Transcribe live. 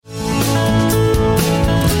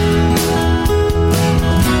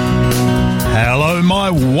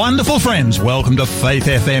Wonderful friends, welcome to Faith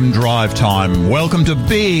FM Drive Time. Welcome to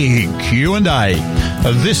Big Q&A.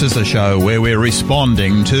 This is the show where we're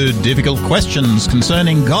responding to difficult questions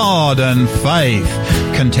concerning God and faith,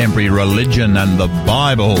 contemporary religion and the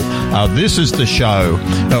Bible. This is the show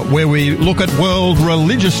where we look at world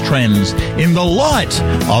religious trends in the light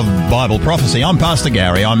of Bible prophecy. I'm Pastor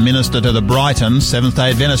Gary. I'm minister to the Brighton Seventh-day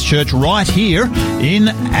Adventist Church right here in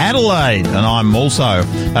Adelaide. And I'm also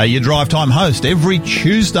your Drive Time host every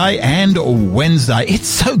Tuesday and Wednesday. It's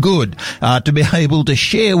so good to be able to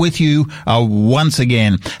share with you once again.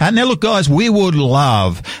 Now look guys, we would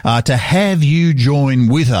love to have you join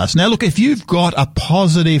with us. Now look, if you've got a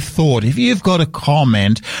positive thought, if you've got a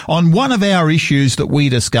comment on one of our issues that we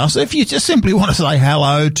discuss, if you just simply want to say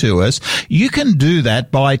hello to us, you can do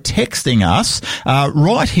that by texting us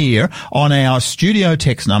right here on our studio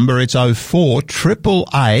text number. It's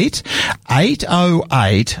 0488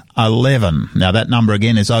 808 11. Now that number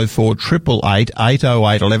again is 0488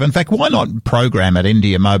 808 11. In fact, why not program it into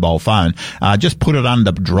your mobile phone? Just put it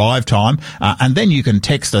under Drive Time, and then you can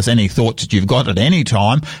text us any thoughts that you've got at any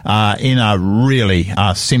time in a really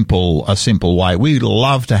simple way. We'd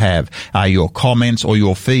love to have your comments or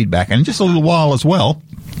your feedback, and in just a little while as well,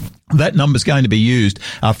 that number's going to be used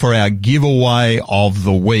for our giveaway of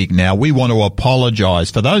the week. Now, we want to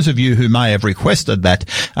apologise for those of you who may have requested that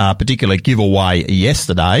particular giveaway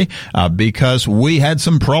yesterday because we had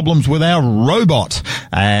some problems with our robot,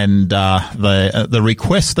 and the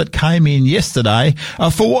request that came in yesterday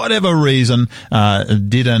for whatever reason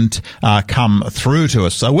didn't come through to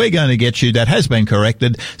us. So we're going to get you, that has been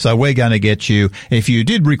corrected, so we're going to get you, if you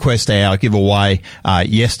did request our giveaway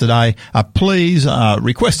yesterday, please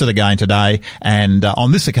request it again today, and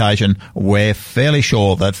on this occasion we're fairly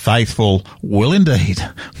sure that faithful will indeed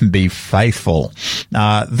be faithful.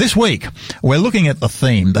 This week we're looking at the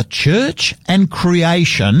theme, the church and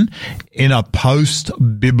creation in a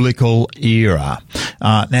post-biblical era.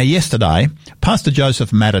 Now yesterday, Pastor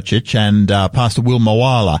Joseph Maticic and Pastor Will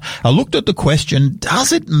Moala looked at the question,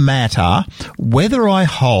 does it matter whether I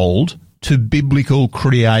hold to biblical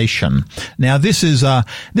creation? Now this is a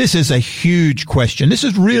huge question. This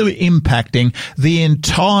is really impacting the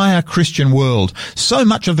entire Christian world. So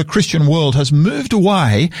much of the Christian world has moved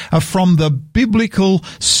away from the biblical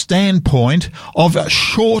standpoint of a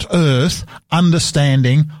short earth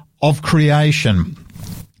understanding of creation.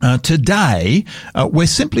 Today, we're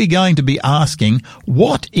simply going to be asking,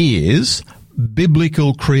 what is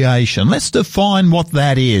biblical creation? Let's define what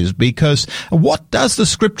that is, because what does the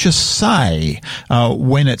scripture say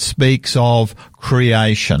when it speaks of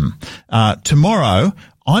creation? Tomorrow,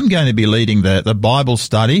 I'm going to be leading the Bible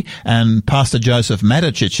study, and Pastor Joseph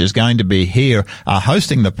Maticic is going to be here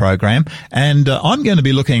hosting the program, and I'm going to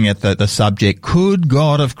be looking at the subject, could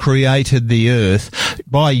God have created the earth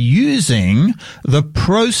by using the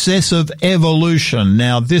process of evolution?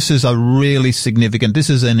 Now, this is a really significant,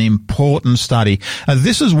 this is an important study.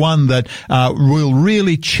 This is one that will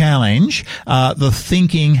really challenge the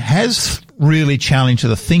thinking, has really challenge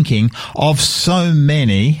the thinking of so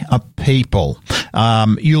many people.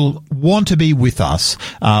 You'll want to be with us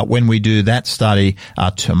when we do that study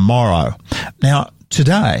tomorrow. Now,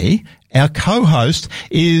 today, our co-host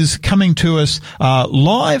is coming to us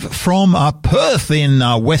live from Perth in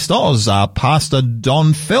West Oz, Pastor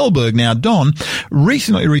Don Felberg. Now, Don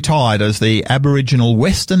recently retired as the Aboriginal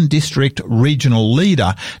Western District Regional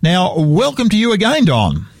Leader. Now, welcome to you again,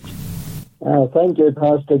 Don. Thank you,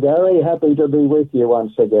 Pastor Gary. Happy to be with you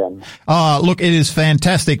once again. Look, it is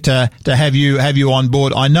fantastic to have you on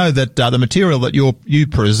board. I know that the material that you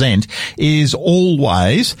present is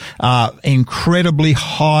always incredibly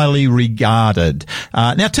highly regarded.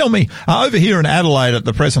 Now, tell me, over here in Adelaide at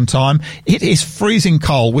the present time, it is freezing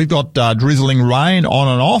cold. We've got drizzling rain on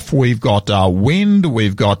and off. We've got wind.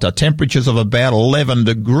 We've got temperatures of about 11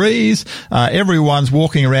 degrees. Everyone's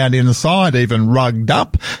walking around inside, even rugged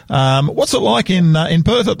up. What's it like in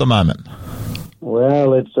Perth at the moment?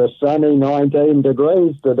 Well, it's a sunny 19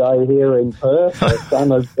 degrees today here in Perth. The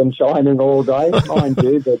sun has been shining all day. Mind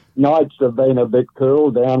you, the nights have been a bit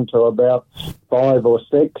cool, down to about 5 or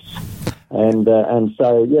 6. And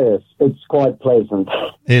so, yes, it's quite pleasant.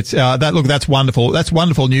 It's that's wonderful. That's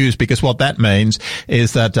wonderful news, because what that means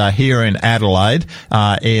is that here in Adelaide,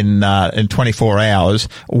 in 24 hours,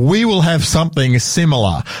 we will have something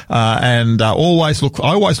similar. And I always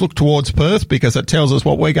look towards Perth, because it tells us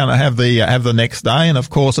what we're going to have the next day. And of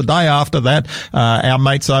course, a day after that, our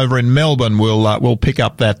mates over in Melbourne will pick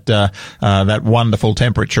up that wonderful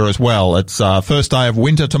temperature as well. It's first day of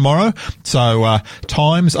winter tomorrow, so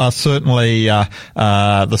times are certainly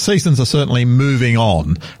the seasons are certainly moving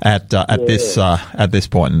on at this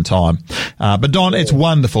point in time. But Don, it's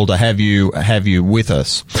wonderful to have you with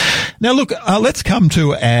us. Now, look, let's come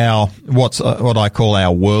to our what I call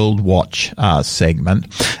our World Watch segment.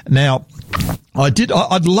 Now,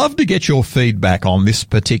 I'd love to get your feedback on this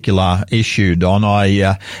particular issue, Don.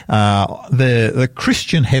 The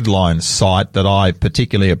Christian Headlines site that I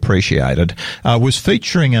particularly appreciated was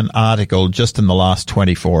featuring an article just in the last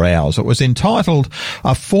 24 hours. It was entitled,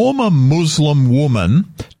 "A Former Muslim Woman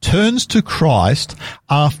Turns to Christ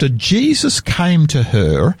After Jesus Came to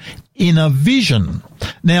Her in a Vision."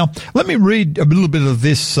 Now, let me read a little bit of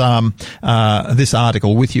this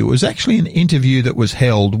article with you. It was actually an interview that was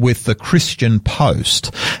held with the Christian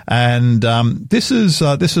Post, and this is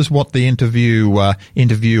what the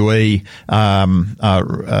interviewee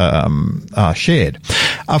shared.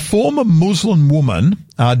 A former Muslim woman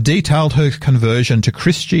detailed her conversion to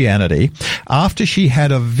Christianity after she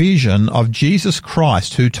had a vision of Jesus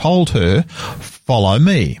Christ who told her, "Follow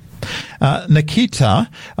me." Nikita,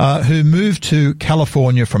 who moved to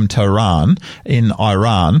California from Tehran in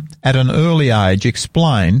Iran at an early age,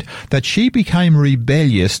 explained that she became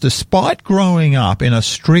rebellious despite growing up in a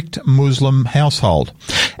strict Muslim household.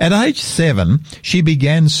 At age 7, she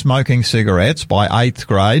began smoking cigarettes. By 8th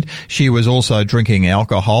grade, she was also drinking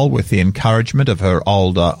alcohol with the encouragement of her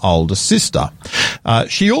older sister.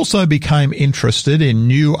 She also became interested in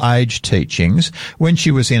New Age teachings when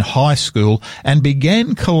she was in high school and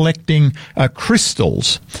began collecting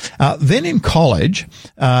crystals. Then in college,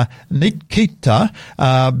 Nikita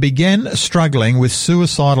began struggling with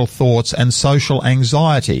suicidal thoughts and social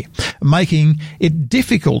anxiety, making it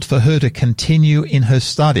difficult for her to continue in her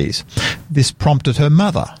studies. This prompted her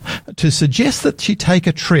mother to suggest that she take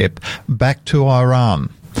a trip back to Iran.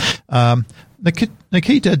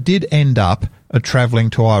 Nikita did end up travelling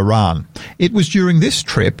to Iran. It was during this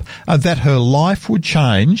trip that her life would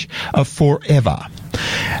change forever.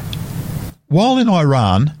 While in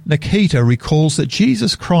Iran, Nikita recalls that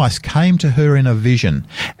Jesus Christ came to her in a vision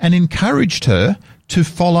and encouraged her to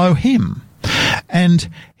follow him. And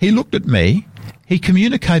he looked at me, he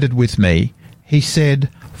communicated with me, he said,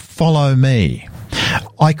 "Follow me."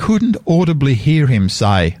 I couldn't audibly hear him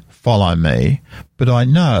say, "Follow me," but I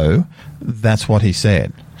know that's what he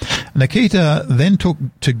said. Nikita then took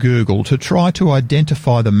to Google to try to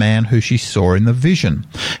identify the man who she saw in the vision.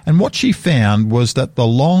 And what she found was that the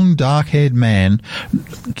long, dark-haired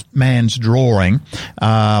man's drawing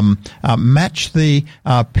matched the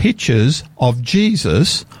pictures of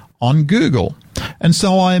Jesus on Google. And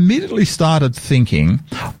so I immediately started thinking,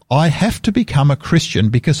 I have to become a Christian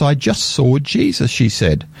because I just saw Jesus, she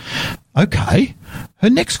said. Okay. Her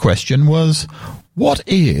next question was, what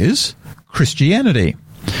is Christianity?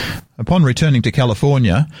 Upon returning to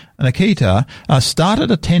California, Nikita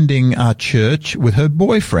started attending church with her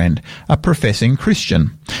boyfriend, a professing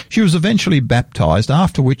Christian. She was eventually baptized,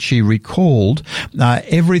 after which she recalled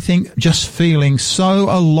everything just feeling so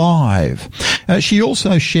alive. She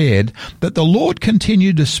also shared that the Lord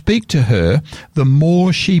continued to speak to her the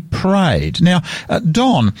more she prayed. Now,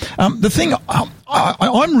 Don, the thing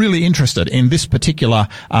I'm really interested in this particular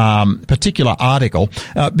article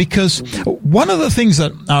because one of the things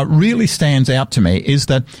that really stands out to me is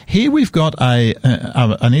that here we've got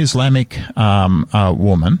an Islamic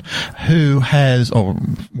woman who has, or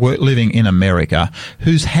living in America,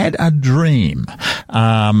 who's had a dream.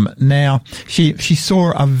 Now she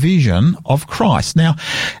saw a vision of Christ. Now,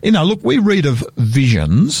 look, we read of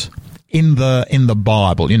visions in the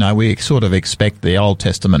Bible. We sort of expect the Old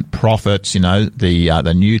Testament prophets,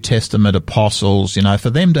 the New Testament apostles, for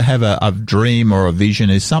them to have a dream or a vision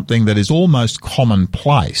is something that is almost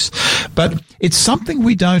commonplace. But it's something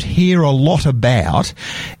we don't hear a lot about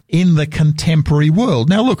in the contemporary world.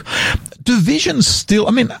 Now, look, do visions still,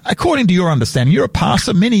 according to your understanding, you're a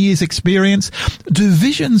pastor, many years experience, do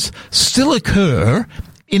visions still occur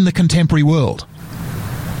in the contemporary world?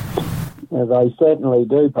 They certainly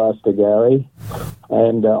do, Pastor Gary,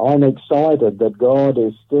 and I'm excited that God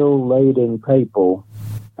is still leading people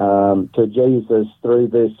to Jesus through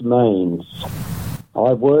this means.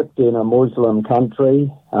 I've worked in a Muslim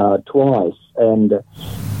country twice and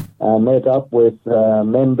met up with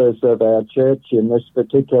members of our church in this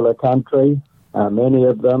particular country. Many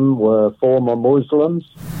of them were former Muslims.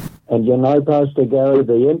 And Pastor Gary,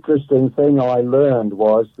 the interesting thing I learned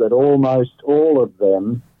was that almost all of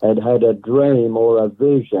them had had a dream or a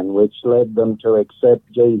vision which led them to accept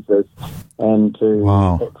Jesus and to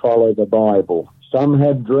follow the Bible. Some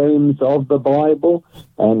had dreams of the Bible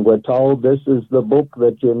and were told this is the book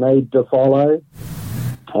that you need to follow.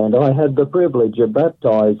 And I had the privilege of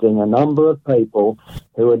baptizing a number of people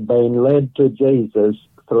who had been led to Jesus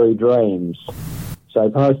through dreams. So,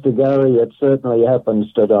 Pastor Gary, it certainly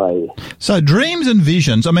happens today. So dreams and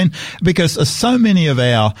visions, I mean, because so many of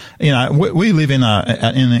our, we live in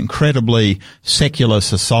an incredibly secular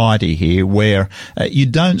society here where you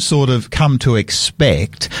don't sort of come to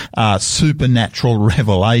expect supernatural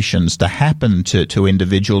revelations to happen to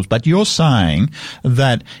individuals. But you're saying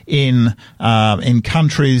that in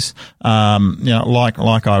countries, like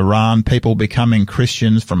Iran, people becoming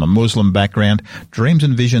Christians from a Muslim background, dreams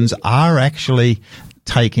and visions are actually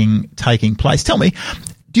taking place. Tell me,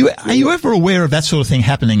 are you ever aware of that sort of thing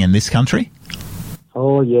happening in this country?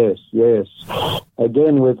 Oh, yes.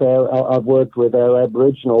 Again, I've worked with our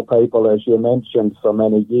Aboriginal people, as you mentioned, for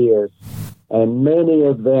many years, and many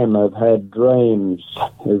of them have had dreams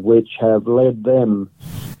which have led them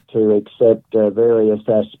to accept various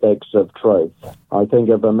aspects of truth. I think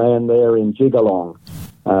of a man there in Jigalong,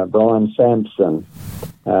 Brian Sampson,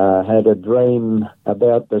 had a dream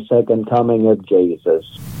about the second coming of Jesus.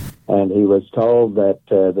 And he was told that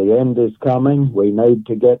the end is coming. We need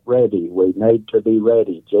to get ready. We need to be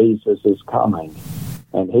ready. Jesus is coming.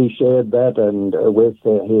 And he shared that with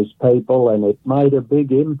his people, and it made a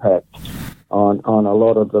big impact on a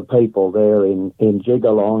lot of the people there in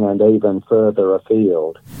Jigalong and even further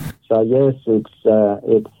afield. So yes,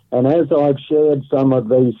 and as I've shared some of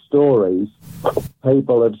these stories,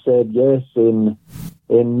 people have said yes,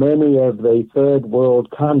 in many of the third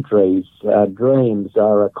world countries, dreams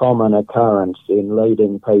are a common occurrence in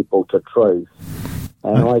leading people to truth.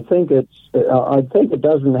 And I think it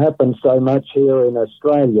doesn't happen so much here in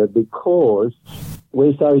Australia because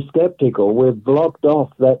we're so sceptical. We've blocked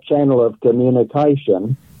off that channel of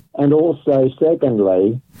communication. And also,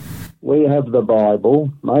 secondly, we have the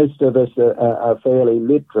Bible. Most of us are fairly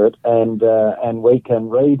literate and we can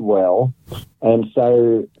read well. And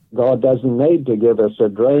so God doesn't need to give us a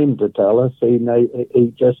dream to tell us. He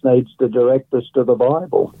just needs to direct us to the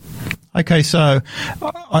Bible. Okay, so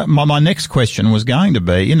my next question was going to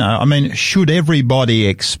be, should everybody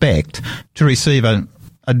expect to receive a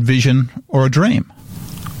vision or a dream?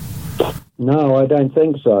 No, I don't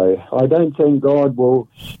think so. I don't think God will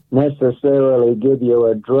necessarily give you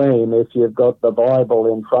a dream if you've got the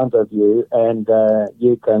Bible in front of you and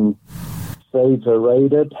you can see to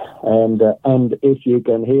read it, and if you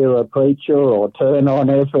can hear a preacher or turn on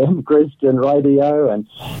FM Christian radio. And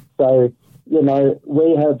so,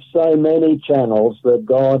 we have so many channels that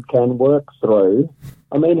God can work through.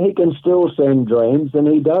 I mean, he can still send dreams, and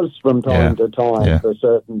he does from time to time for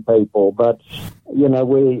certain people. But,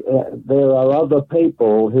 there are other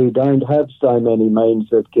people who don't have so many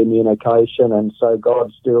means of communication, and so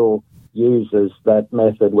God still uses that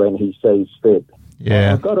method when he sees fit.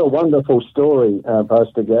 Yeah. I've got a wonderful story,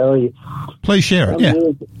 Pastor Gary. Please share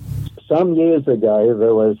it, Some years ago,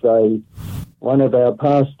 there was one of our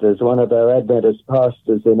Adventist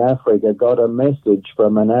pastors in Africa got a message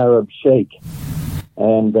from an Arab sheikh,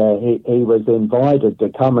 and he was invited to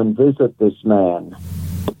come and visit this man.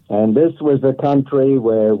 And this was a country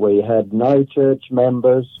where we had no church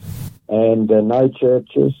members and no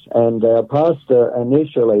churches, and our pastor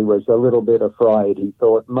initially was a little bit afraid. He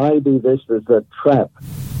thought maybe this is a trap,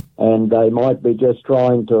 and they might be just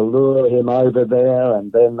trying to lure him over there,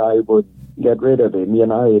 and then they would get rid of him.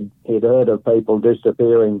 He'd heard of people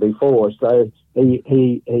disappearing before, so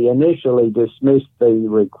he initially dismissed the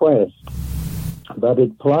request. But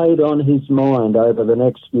it played on his mind over the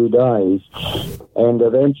next few days, and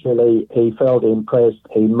eventually he felt impressed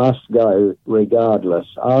he must go regardless.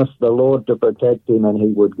 Asked the Lord to protect him, and he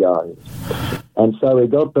would go. And so he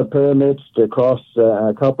got the permits to cross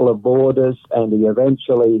a couple of borders, and he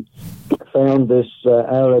eventually found this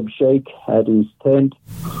Arab sheikh at his tent,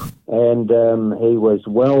 and he was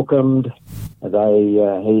welcomed.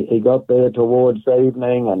 He got there towards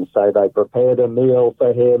evening, and so they prepared a meal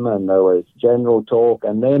for him, and there was general talk.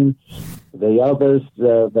 And then the others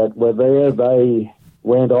that were there, they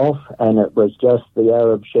went off, and it was just the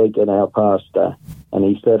Arab sheikh and our pastor. And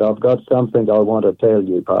he said, "I've got something I want to tell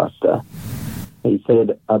you, Pastor." He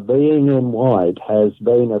said, "A being in white has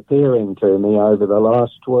been appearing to me over the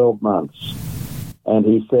last 12 months. And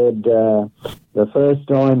he said, the first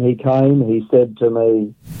time he came, he said to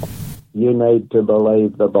me, 'You need to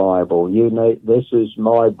believe the Bible. This is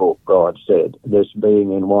my book,' God said." This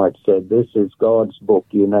being in white said, "This is God's book.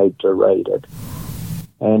 You need to read it."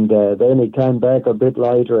 And then he came back a bit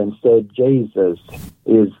later and said, "Jesus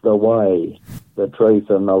is the way, the truth,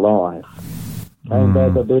 and the life." Came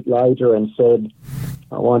back a bit later and said,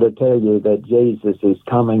 "I want to tell you that Jesus is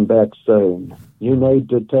coming back soon. You need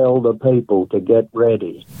to tell the people to get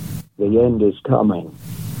ready. The end is coming."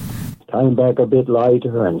 Came back a bit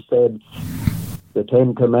later and said, The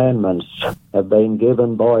 10 Commandments have been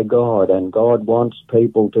given by God, and God wants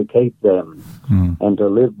people to keep them and to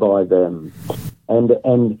live by them. And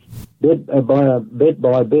bit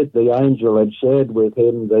by bit, the angel had shared with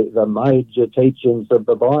him the major teachings of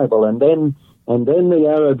the Bible. And then the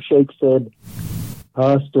Arab sheikh said,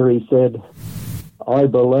 Pastor, he said, I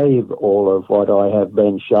believe all of what I have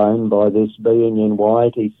been shown by this being in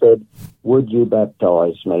white. He said, would you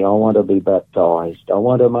baptize me? I want to be baptized. I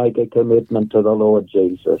want to make a commitment to the Lord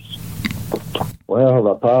Jesus. Well,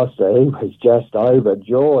 the pastor, he was just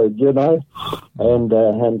overjoyed, you know.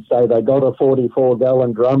 And so they got a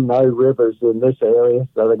 44-gallon drum, no rivers in this area.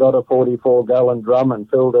 So they got a 44-gallon drum and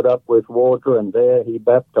filled it up with water, and there he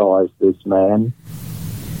baptized this man.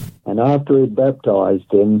 And after he'd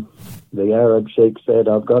baptized him, the Arab sheikh said,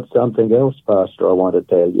 I've got something else, Pastor, I want to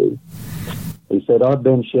tell you. He said, I've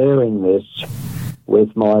been sharing this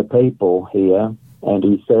with my people here, and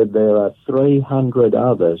he said there are 300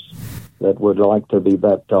 others that would like to be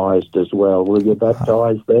baptized as well. Will you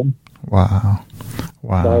baptize them? Wow.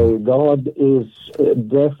 So God is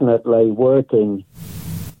definitely working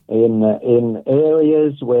in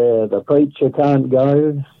areas where the preacher can't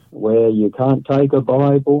go, where you can't take a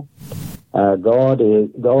Bible. God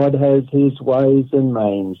has his ways and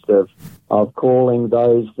means of calling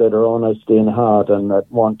those that are honest in heart and that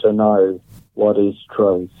want to know what is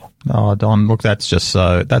truth. Oh, Don, look, that's just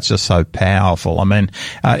so powerful. I mean,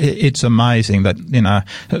 it's amazing that, you know,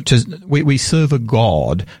 we serve a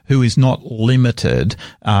God who is not limited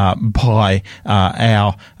by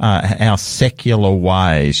our secular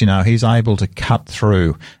ways. You know, he's able to cut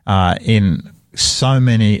through in so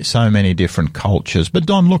many different cultures. But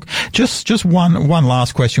Don, look, just one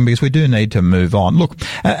last question, because we do need to move on. Look,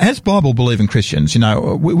 as Bible-believing Christians, you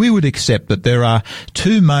know, we would accept that there are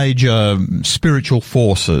two major spiritual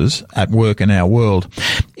forces at work in our world.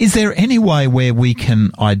 Is there any way where we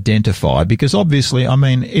can identify? Because obviously, I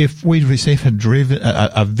mean, if we receive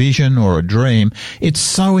a vision or a dream, it's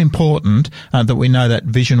so important that we know that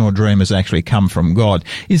vision or dream has actually come from God.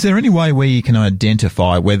 Is there any way where you can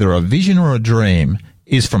identify whether a vision or a dream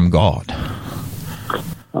is from God?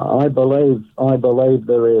 I believe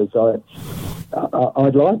there is.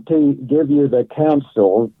 I'd like to give you the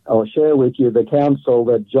counsel, or share with you the counsel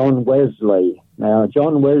that John Wesley. Now,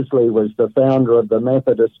 John Wesley was the founder of the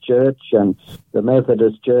Methodist Church, and the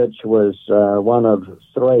Methodist Church was one of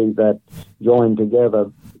three that joined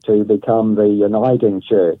together to become the Uniting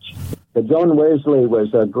Church. But John Wesley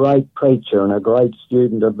was a great preacher and a great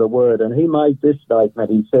student of the Word, and he made this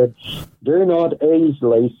statement. He said, do not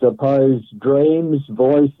easily suppose dreams,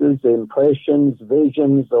 voices, impressions,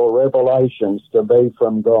 visions, or revelations to be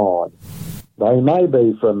from God. They may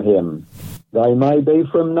be from him. They may be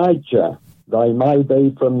from nature. They may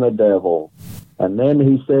be from the devil. And then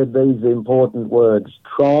he said these important words,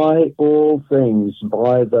 try all things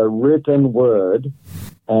by the written word,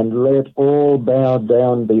 and let all bow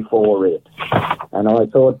down before it. And I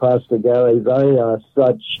thought, Pastor Gary, they are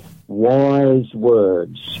such wise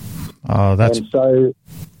words. Oh, that's... And so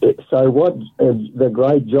what the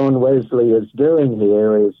great John Wesley is doing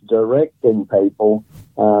here is directing people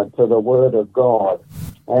to the Word of God.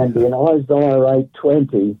 And in Isaiah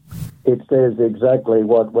 8:20, it says exactly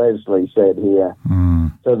what Wesley said here.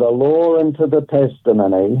 To the law and to the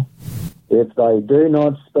testimony, if they do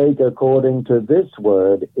not speak according to this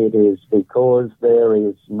word, it is because there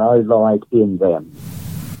is no light in them.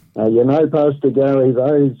 Now, you know, Pastor Gary,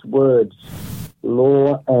 those words,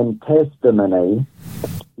 law and testimony,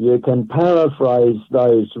 you can paraphrase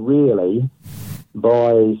those really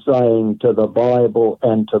by saying to the Bible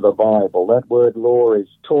and to the Bible. That word law is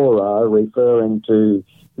Torah, referring to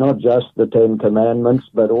not just the 10 Commandments,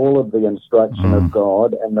 but all of the instruction of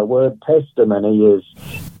God. And the word testimony is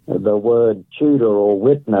the word tutor or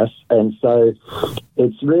witness. And so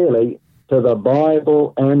it's really to the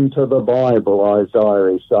Bible and to the Bible,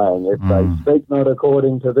 Isaiah is saying. If they speak not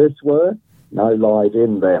according to this word, no light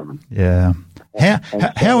in them. Yeah.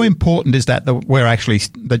 How important is that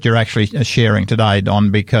you're actually sharing today, Don?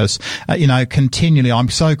 Because you know, continually, I'm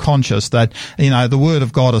so conscious that, you know, the Word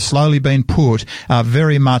of God has slowly been put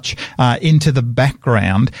very much into the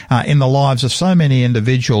background in the lives of so many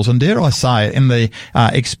individuals, and dare I say, in the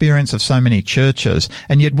experience of so many churches.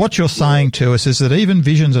 And yet, what you're saying to us is that even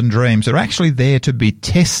visions and dreams are actually there to be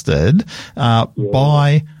tested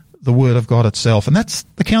by the Word of God itself, and that's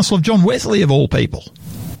the counsel of John Wesley of all people.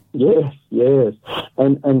 Yes.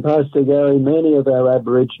 And Pastor Gary, many of our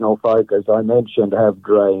Aboriginal folk, as I mentioned, have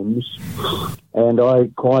dreams, and I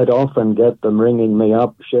quite often get them ringing me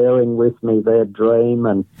up, sharing with me their dream,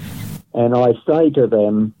 and I say to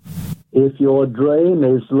them, If your dream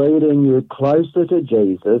is leading you closer to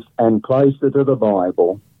Jesus and closer to the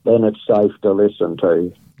Bible, then it's safe to listen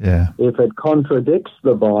to. Yeah. If it contradicts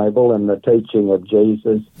the Bible and the teaching of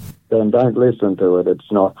Jesus, then don't listen to it.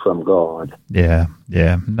 It's not from God. Yeah,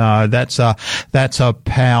 yeah. No, that's a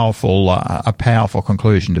powerful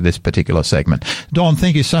conclusion to this particular segment. Don,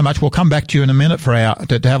 thank you so much. We'll come back to you in a minute for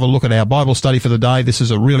to have a look at our Bible study for the day. This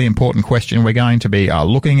is a really important question we're going to be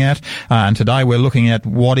looking at, and today we're looking at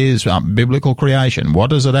what is biblical creation. What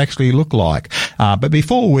does it actually look like? But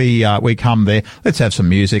before we come there, let's have some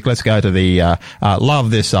music. Let's go to the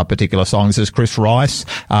love this particular song. This is Chris Rice.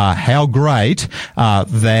 How great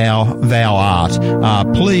thou art.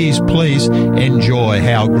 Please enjoy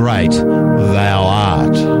how great thou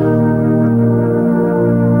art.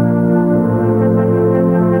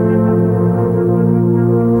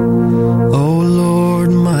 O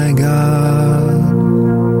Lord my God,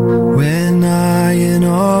 when I in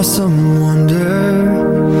awesome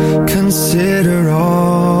wonder consider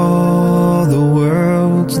all the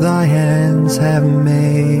worlds thy hands have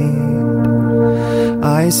made,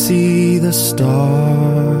 I see the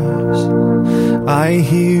stars, I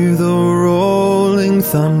hear the rolling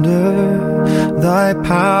thunder, thy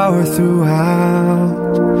power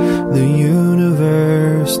throughout the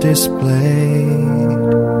universe displayed.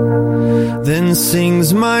 Then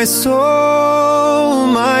sings my soul,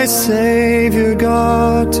 my Savior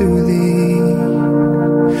God, to thee,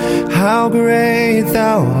 how great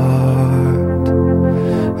thou art,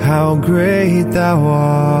 how great thou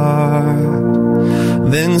art.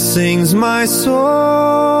 Then sings my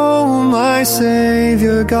soul, my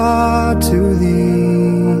Savior God, to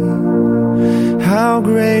thee, how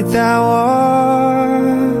great thou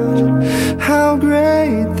art, how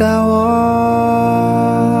great thou art.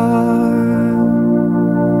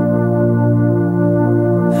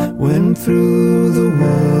 When through the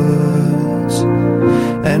woods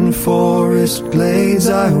and forest glades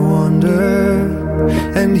I wander,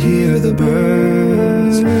 and hear the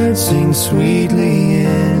birds sing sweetly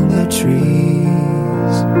in the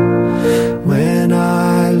trees, when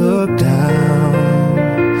I look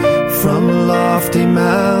down from lofty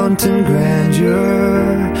mountain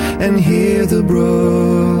grandeur and hear the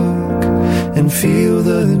brook and feel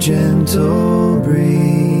the gentle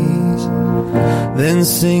breeze, then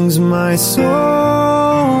sings my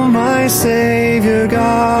soul, my Savior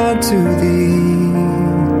God, to thee,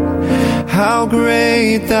 how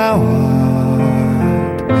great thou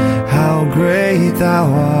art, how great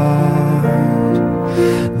thou art.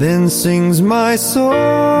 Then sings my soul,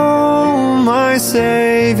 my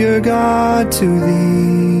Savior God, to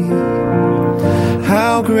thee,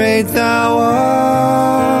 how great thou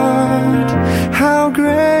art, how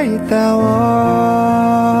great thou art.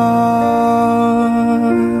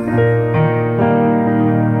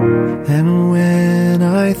 And when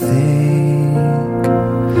I think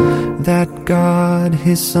that God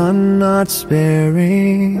his Son not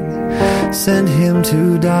sparing sent him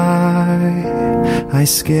to die, I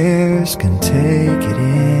scarce can take it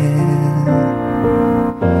in,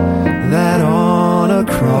 that on a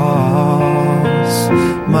cross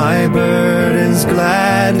my burdens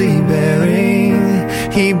gladly bearing,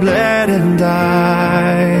 he bled and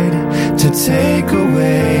died to take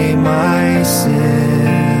away my sin.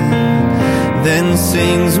 Then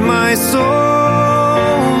sings my soul,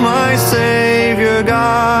 my Savior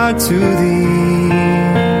God, to thee,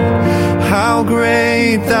 how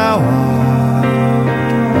great thou art,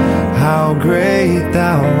 how great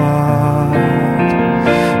thou art.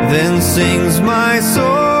 Then sings my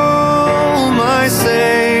soul, my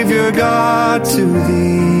Savior God, to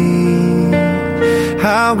thee,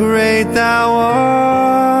 how great thou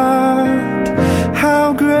art,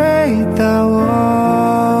 how great thou art.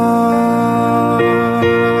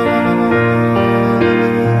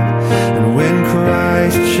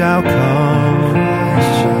 Shall come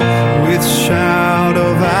with shout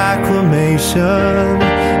of acclamation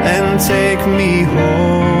and take me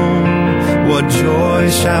home, what joy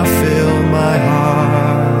shall fill my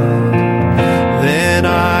heart. Then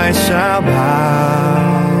I shall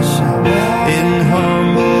bow in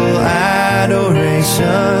humble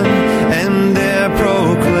adoration and there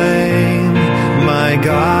proclaim, my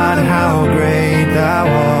God, how great thou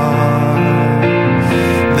art.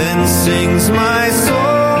 Then sings my soul,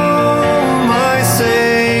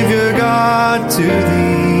 Savior God, to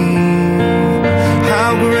thee, how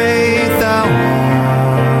great thou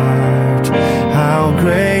art, how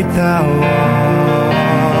great thou art.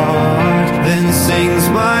 Then sings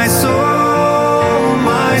my soul,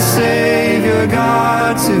 my Savior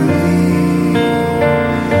God, to thee,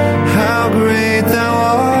 how great thou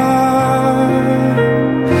art,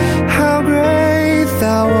 how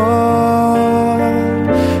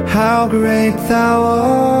great thou art,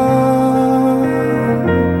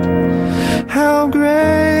 how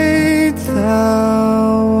great thou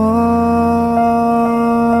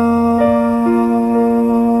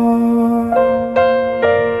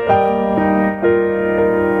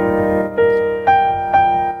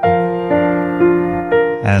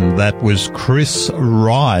And that was Chris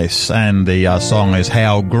Rice, and the song is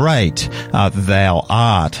How Great Thou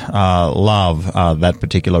Art. Love that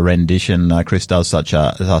particular rendition. Chris does such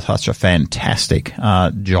a fantastic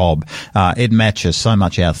job. It matches so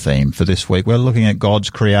much our theme for this week. We're looking at God's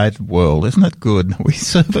created world. Isn't it good? We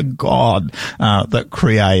serve a God that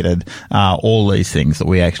created all these things that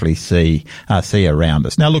we actually see around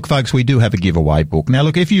us. Now, look, folks, we do have a giveaway book. Now,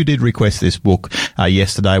 look, if you did request this book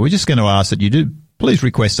yesterday, we're just going to ask that you do please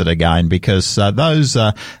request it again, because those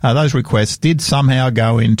requests did somehow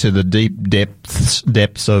go into the deep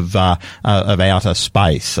depths of outer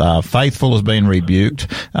space. Faithful has been rebuked,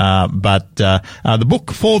 but the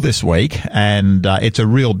book for this week, and it's a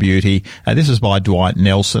real beauty. This is by Dwight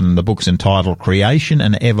Nelson. The book's entitled Creation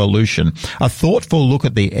and Evolution, a thoughtful look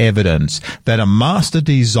at the evidence that a master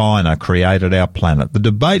designer created our planet. The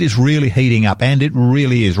debate is really heating up, and it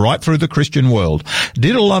really is, right through the Christian world.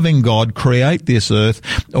 Did a loving God create this earth,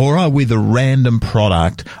 or are we the random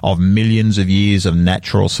product of millions of years of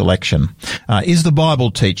natural selection? Is the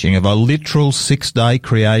Bible teaching of a literal 6-day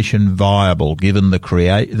creation viable, given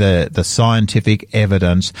the scientific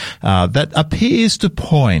evidence that appears to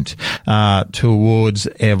point towards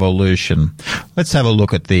evolution? Let's have a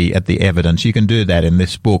look at the evidence. You can do that in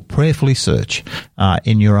this book. Prayerfully search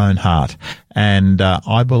in your own heart. And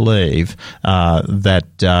I believe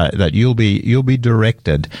that you'll be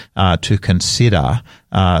directed to consider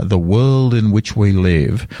the world in which we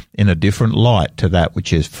live in a different light to that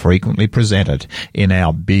which is frequently presented in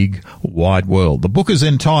our big, wide world. The book is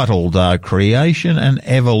entitled Creation and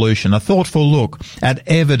Evolution, a thoughtful look at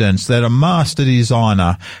evidence that a master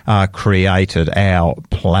designer created our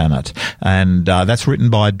planet. And that's written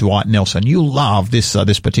by Dwight Nelson. You'll love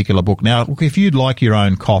this particular book. Now, look, if you'd like your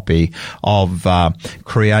own copy of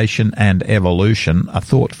Creation and Evolution, a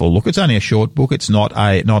thoughtful look, it's only a short book, it's not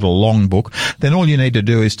a long book, then all you need to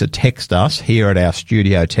do is to text us here at our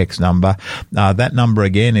studio text number. That number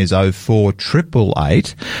again is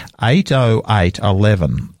 04888 808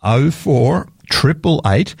 11.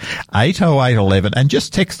 04888 808 11, and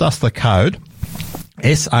just text us the code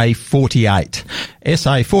SA48.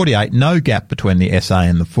 SA48, no gap between the SA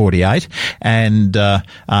and the 48. And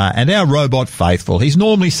our robot Faithful, he's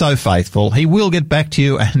normally so faithful, he will get back to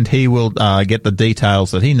you, and he will get the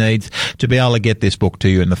details that he needs to be able to get this book to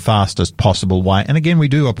you in the fastest possible way. And again, we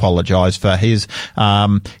do apologise for his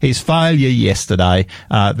failure yesterday.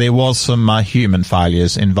 There was some human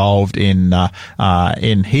failures involved in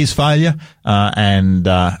his failure, and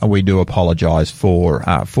we do apologise for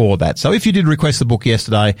that. So if you did request the book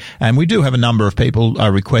yesterday, and we do have a number of people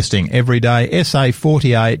requesting every day,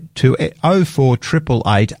 SA48 to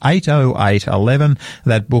 04888 808 11.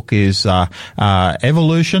 That book is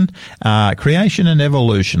Evolution, Creation and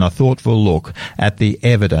Evolution, a thoughtful look at the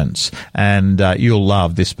evidence, and you'll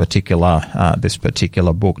love this particular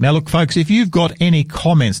book. Now, look, folks, if you've got any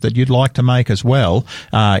comments that you'd like to make as well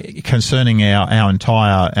concerning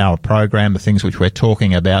our program, the things which we're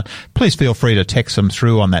talking about, please feel free to text them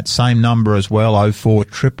through on that same number as well,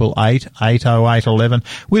 04888 808 11.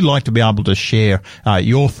 We'd like to be able to share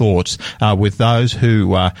your thoughts with those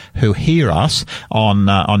who hear us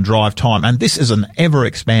on Drive Time, and this is an ever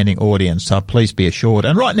expanding audience. So please be assured.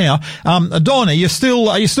 And right now, Don, are you still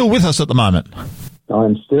with us at the moment?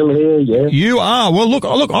 I'm still here, yes. You are. Well, look,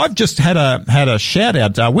 I've just had a shout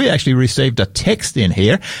out. We actually received a text in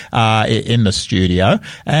here, in the studio,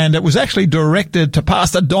 and it was actually directed to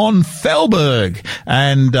Pastor Don Felberg.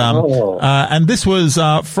 And this was,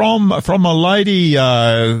 from a lady,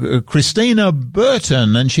 Christina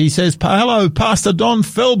Burton, and she says, "Hello, Pastor Don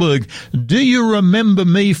Felberg. Do you remember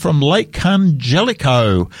me from Lake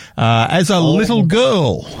Angelico, as a little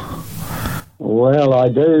girl?" Well, I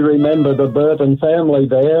do remember the Burton family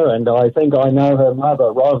there, and I think I know her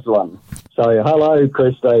mother, Rosalind. So, hello,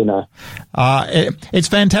 Christina. It's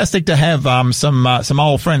fantastic to have some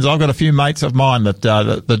old friends. I've got a few mates of mine that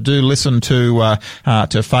do listen to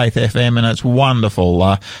Faith FM, and it's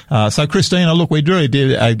wonderful. So, Christina, look, we really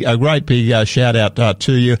did a great big shout out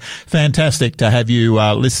to you. Fantastic to have you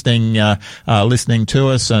listening to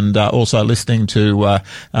us, and also listening to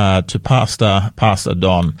Pastor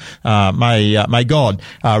Don. May God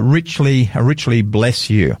richly bless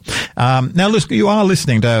you. Now, listen, you are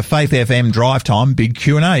listening to Faith FM Drive Time, big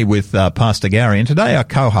Q&A with Pastor Gary, and today our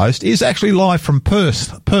co-host is actually live from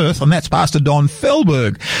Perth, and that's Pastor Don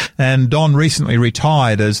Felberg. And Don recently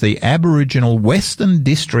retired as the Aboriginal Western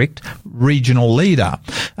District Regional Leader.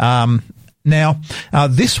 Now,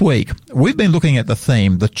 this week, we've been looking at the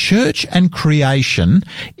theme, the church and creation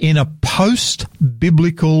in a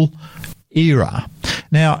post-biblical era.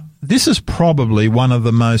 Now, this is probably one of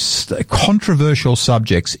the most controversial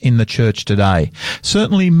subjects in the church today.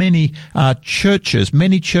 Certainly many churches,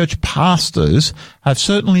 many church pastors have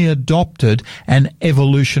certainly adopted an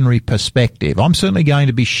evolutionary perspective. I'm certainly going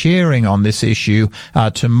to be sharing on this issue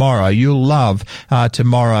tomorrow. You'll love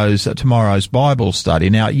tomorrow's Bible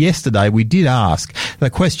study. Now, yesterday we did ask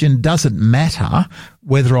the question, does it matter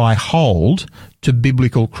whether I hold to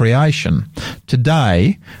biblical creation?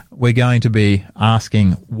 Today, we're going to be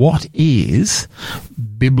asking, what is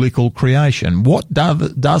biblical creation? What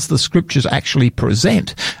does the scriptures actually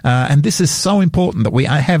present? And this is so important that we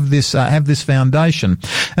have this foundation.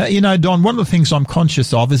 Don, one of the things I'm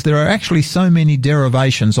conscious of is there are actually so many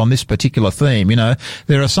derivations on this particular theme.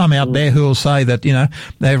 There are some out there who will say that,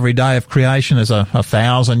 every day of creation is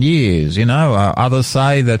 1,000 years. Others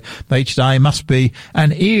say that each day must be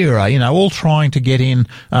an era, all trying to get in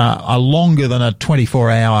a longer than a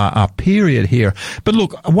 24-hour period here. But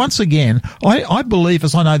look, once again, I believe,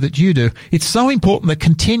 as I know that you do, it's so important that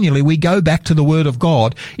continually we go back to the Word of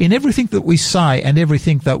God in everything that we say and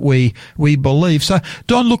everything that we believe. So,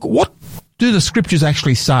 Don, look, what do the scriptures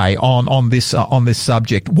actually say on this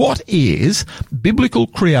subject? What is biblical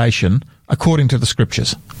creation according to the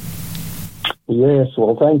scriptures? Yes,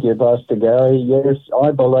 well, thank you, Pastor Gary. Yes,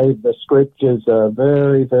 I believe the scriptures are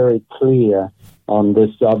very, very clear on this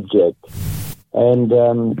subject. And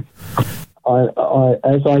as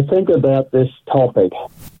I think about this topic,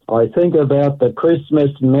 I think about the Christmas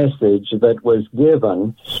message that was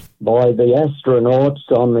given by the astronauts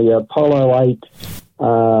on the Apollo 8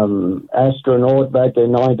 astronaut back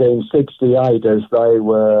in 1968 as they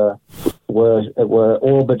were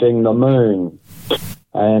orbiting the moon.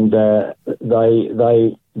 And they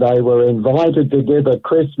were invited to give a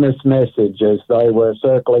Christmas message as they were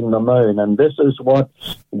circling the moon. And this is what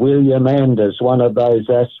William Anders, one of those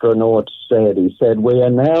astronauts, said. He said, "We are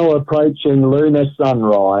now approaching lunar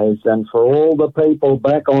sunrise, and for all the people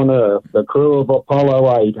back on Earth, the crew of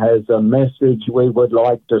Apollo 8 has a message we would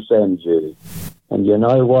like to send you." And you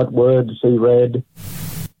know what words he read?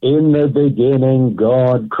 "In the beginning,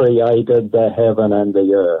 God created the heaven and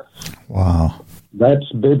the earth." Wow.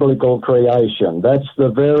 That's biblical creation. That's the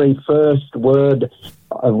very first words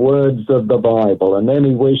of the Bible. And then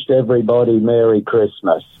he wished everybody Merry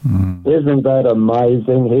Christmas. Isn't that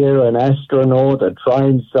amazing? Here an astronaut, a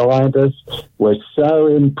trained scientist, was so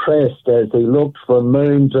impressed as he looked from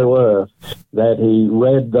moon to earth that he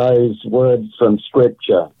read those words from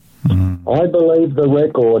Scripture. I believe the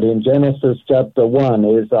record in Genesis chapter 1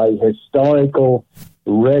 is a historical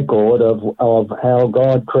record of how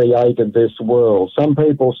God created this world. Some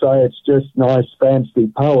people say it's just nice fancy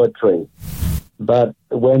poetry, but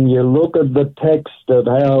when you look at the text of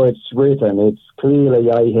how it's written, it's clearly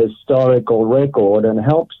a historical record and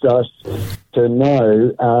helps us to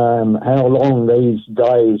know how long these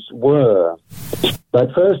days were.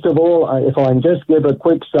 But first of all, if I can just give a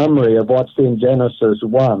quick summary of what's in Genesis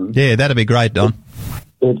 1. Yeah, that'd be great, Don.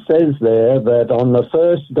 It says there that on the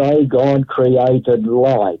first day God created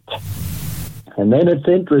light. And then it's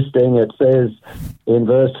interesting, it says in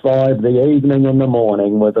verse 5, the evening and the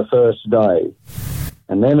morning were the first day.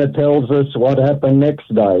 And then it tells us what happened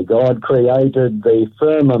next day. God created the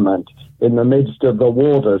firmament in the midst of the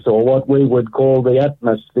waters, or what we would call the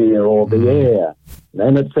atmosphere or the air.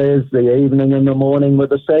 Then it says the evening and the morning were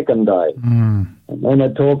the second day. And then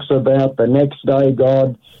it talks about the next day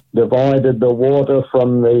God divided the water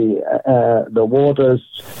from the waters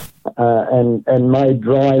and made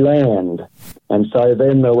dry land. And so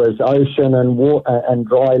then there was ocean and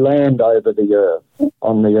dry land over the earth,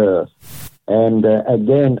 on the earth. And and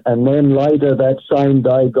then later that same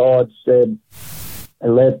day God said,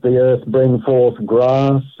 "Let the earth bring forth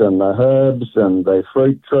grass and the herbs and the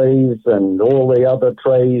fruit trees and all the other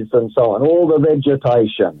trees and so on, all the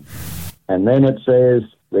vegetation." And then it says,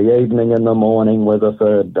 the evening and the morning were the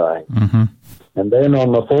third day. And then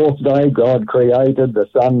on the fourth day, God created the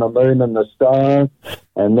sun, the moon, and the stars.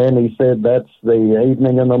 And then he said, that's the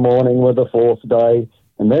evening and the morning were the fourth day.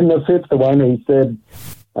 And then the fifth one, he said,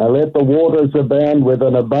 Let the waters abound with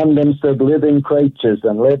an abundance of living creatures,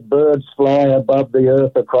 and let birds fly above the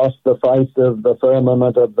earth across the face of the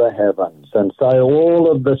firmament of the heavens. And so all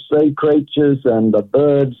of the sea creatures and the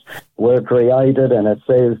birds were created, and it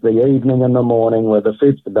says the evening and the morning were the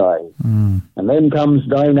fifth day. And then comes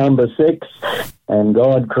day number 6, and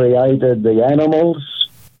God created the animals.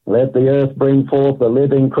 Let the earth bring forth a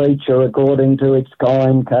living creature according to its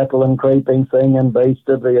kind, cattle and creeping thing and beast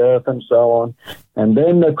of the earth, and so on. And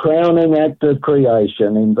then the crowning act of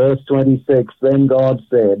creation in verse 26, then God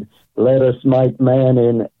said, let us make man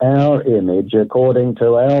in our image according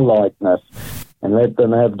to our likeness, and let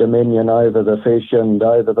them have dominion over the fish and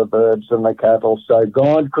over the birds and the cattle. So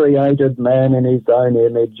God created man in his own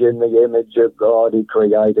image. In the image of God he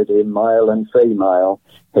created him, male and female.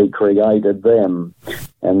 He created them.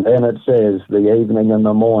 And then it says the evening and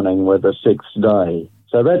the morning were the 6th day.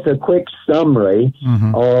 So that's a quick summary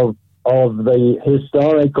of the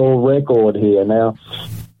historical record here. Now,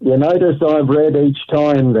 you notice I've read each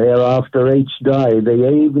time there after each day, the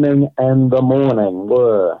evening and the morning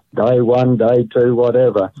were day 1, day 2,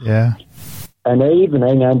 whatever. Yeah. An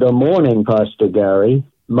evening and a morning, Pastor Gary,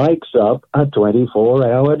 makes up a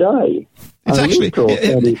 24-hour day. It's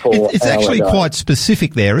actually quite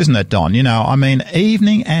specific there, isn't it, Don? You know, I mean,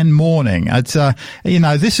 evening and morning. It's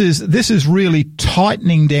this is really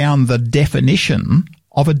tightening down the definition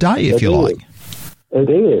of a day, if you like. It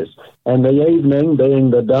is. And the evening being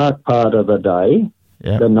the dark part of the day,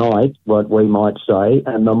 the night, what we might say,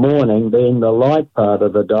 and the morning being the light part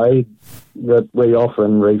of the day that we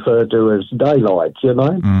often refer to as daylight, you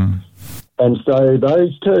know? And so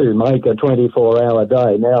those two make a 24-hour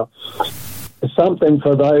day. Now, something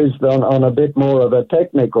for those on a bit more of a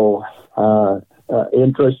technical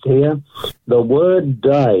interest here, the word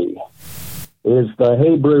day is the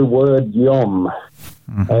Hebrew word yom.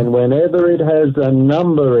 And whenever it has a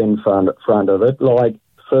number in front of it, like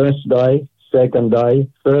first day, second day,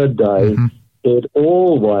 third day, it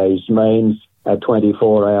always means a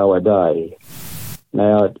 24-hour day.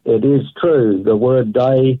 Now, it is true, the word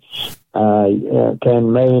day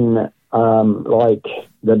can mean like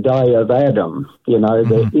the day of Adam, you know,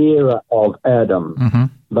 the era of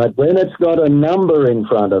Adam. But when it's got a number in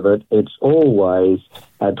front of it, it's always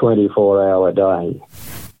a 24-hour day.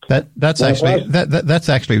 That's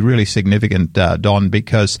actually really significant, Don,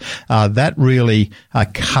 because that really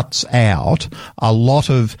cuts out a lot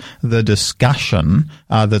of the discussion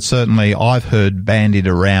that certainly I've heard bandied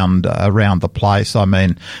around the place. I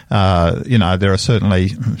mean, there are certainly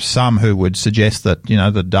some who would suggest that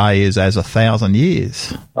the day is as 1,000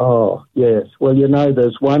 years. Oh yes, well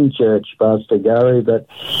there's one church, Pastor Gary, that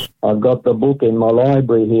I've got the book in my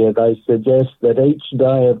library here. They suggest that each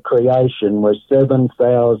day of creation was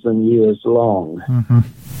 7,000 years long.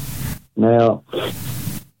 Now,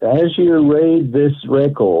 as you read this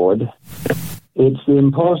record, it's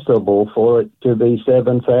impossible for it to be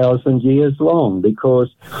 7,000 years long, because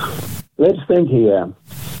let's think here.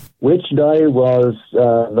 Which day was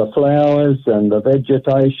the flowers and the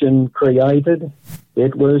vegetation created?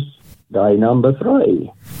 It was day number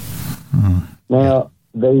 3. Now,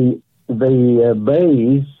 the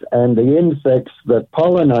bees and the insects that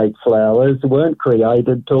pollinate flowers weren't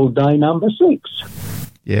created till day number 6.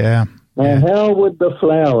 Yeah. Now, how would the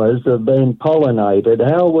flowers have been pollinated?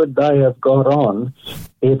 How would they have got on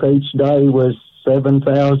if each day was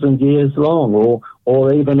 7,000 years long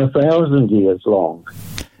or even 1,000 years long?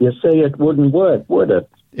 You see, it wouldn't work, would it?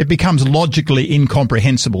 It becomes logically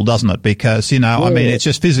incomprehensible, doesn't it? Because, I mean, it's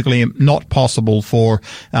just physically not possible for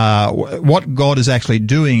what God is actually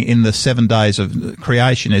doing in the 7 days of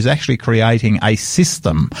creation is actually creating a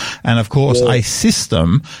system. And, of course, a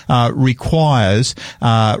system requires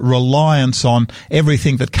reliance on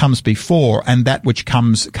everything that comes before and that which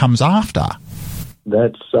comes after.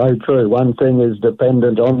 That's so true. One thing is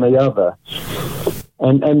dependent on the other.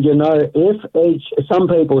 And if some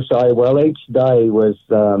people say, well, each day was,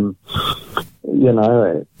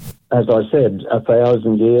 as I said,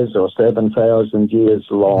 1,000 years or 7,000 years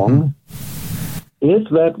long. If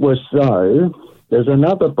that was so, there's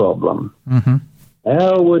another problem.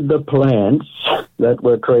 How would the plants that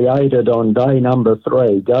were created on day number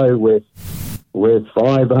 3 go with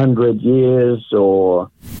 500 years or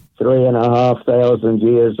 3,500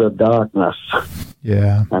 years of darkness?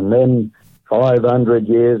 Yeah. And then 500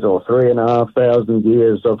 years or 3,500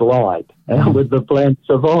 years of light. How would the plant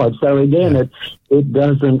survive? So again, it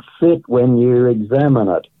doesn't fit when you examine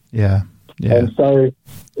it. Yeah. And so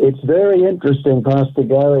it's very interesting, Pastor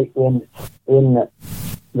Gary, in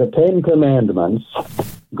the 10 Commandments,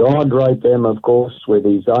 God wrote them, of course, with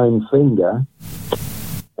his own finger.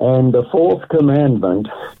 And the fourth commandment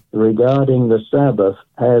regarding the Sabbath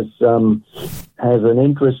has an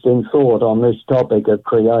interesting thought on this topic of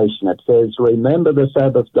creation. It says, remember the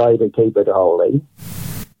Sabbath day to keep it holy.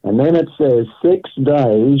 And then it says, 6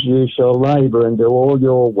 days you shall labor and do all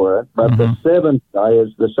your work, but the seventh day is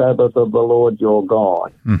the Sabbath of the Lord your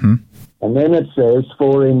God. Mm-hmm. And then it says,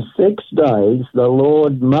 for in 6 days the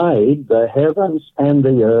Lord made the heavens and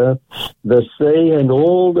the earth, the sea and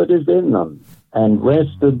all that is in them, and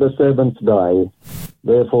rested the seventh day.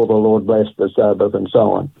 Therefore the Lord blessed the Sabbath, and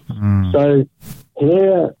so on. So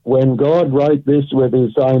here, when God wrote this with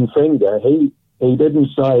his own finger, he didn't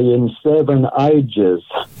say in 7 ages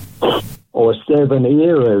or 7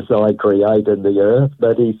 eras I created the earth,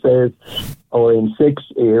 but he says, or in 6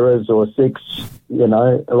 eras or 6,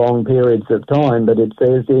 long periods of time, but it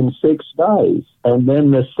says in 6 days. And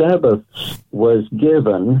then the Sabbath was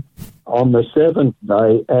given on the seventh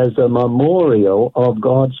day as a memorial of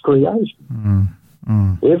God's creation.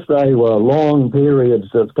 If they were long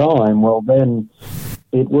periods of time, well, then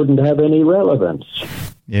it wouldn't have any relevance.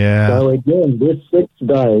 Yeah. So again, this 6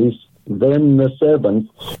 days, then the seventh,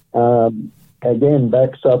 again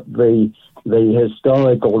backs up the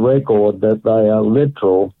historical record that they are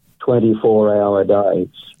literal 24-hour days.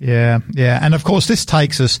 Yeah. And of course, this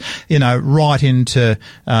takes us, right into,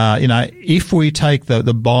 if we take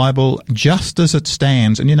the Bible just as it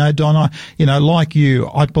stands, and, Don, like you,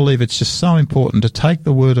 I believe it's just so important to take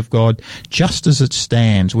the Word of God just as it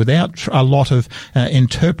stands without a lot of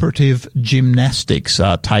interpretive gymnastics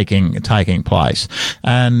taking place.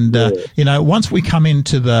 And, once we come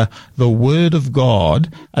into the Word of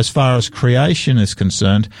God, as far as creation is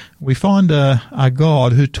concerned, we find a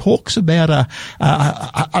God who talks about a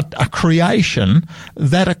creation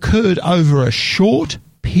that occurred over a short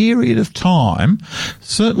period of time,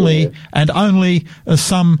 certainly, and only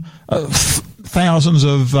some thousands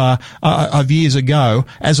of years ago,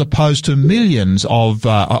 as opposed to millions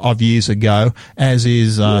of years ago, as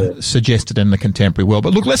is suggested in the contemporary world.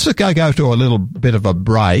 But look, let's just go to a little bit of a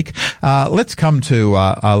break. Let's come to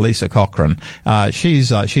Lisa Cochrane.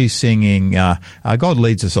 She's singing "God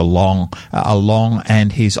Leads Us Along,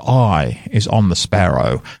 and His Eye is on the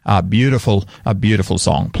Sparrow." A beautiful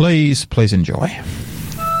song. Please enjoy.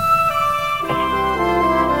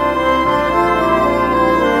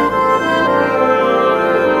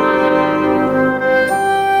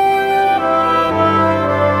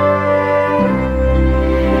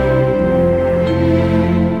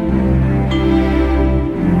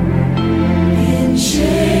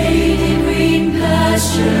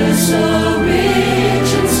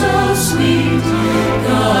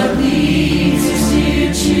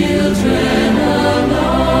 Children alone.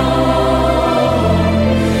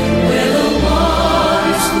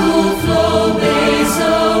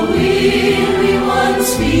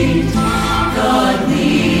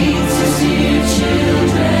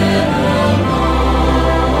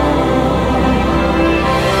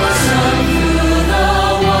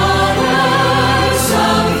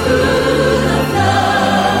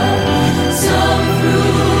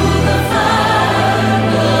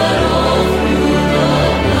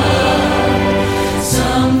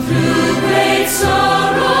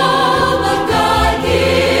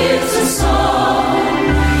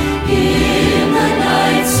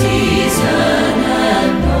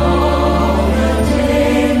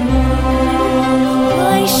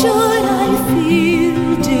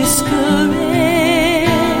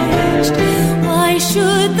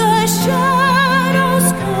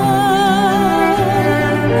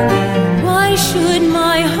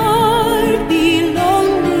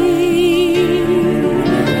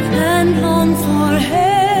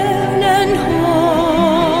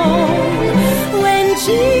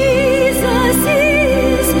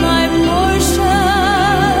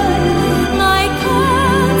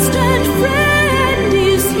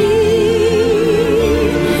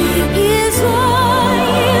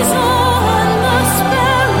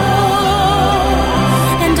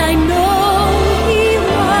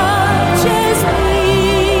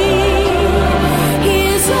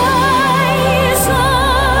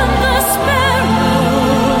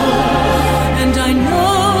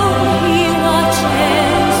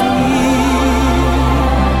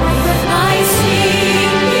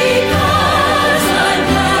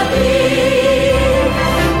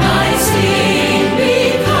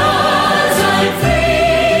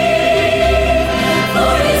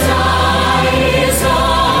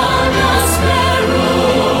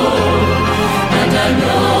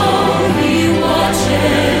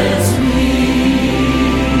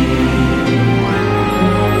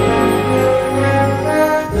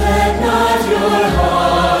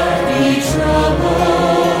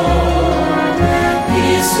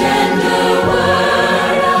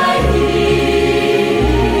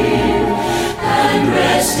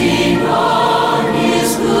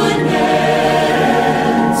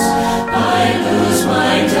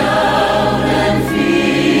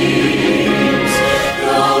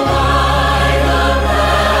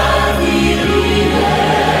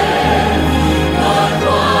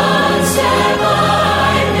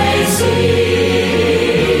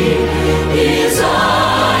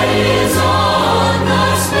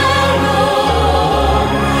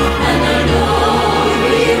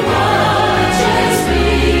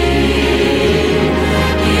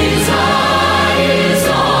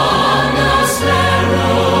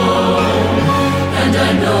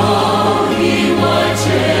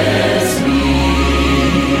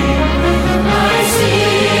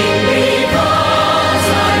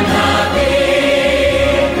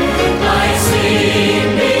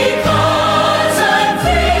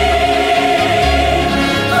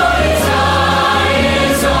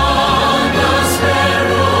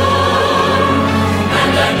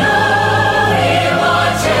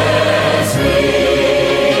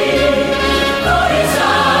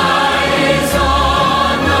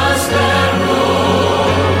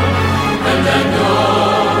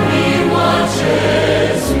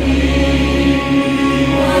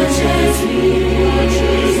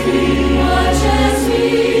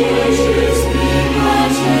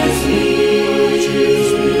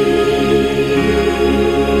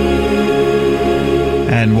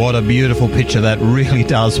 a beautiful picture that really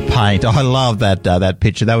does paint. I love that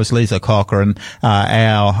picture. That was Lisa Cochrane.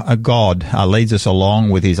 Our God leads us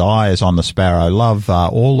along with his eyes on the sparrow. Love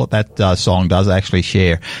all that song does actually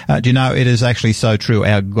share. Do you know, it is actually so true.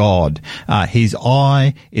 Our God, his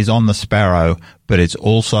eye is on the sparrow, but it's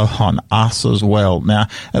also on us as well. Now,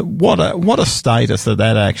 what a status that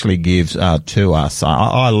actually gives to us.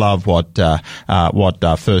 I love what 1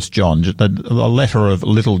 John, the letter of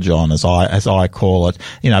little John, as I call it,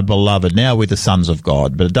 beloved, now we're the sons of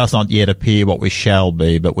God, but it does not yet appear what we shall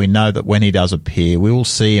be, but we know that when he does appear, we will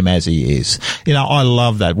see him as he is. I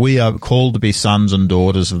love that. We are called to be sons and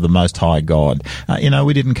daughters of the Most High God.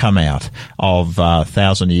 We didn't come out of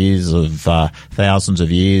thousands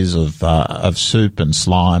of years of soup and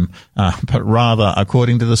slime, but rather,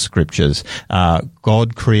 according to the scriptures,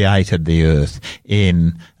 God created the earth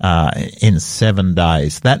in 7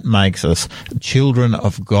 days. That makes us children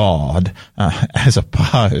of God, as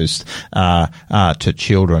opposed to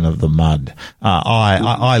children of the mud.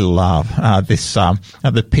 I love this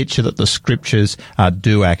the picture that the scriptures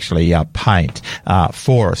do actually paint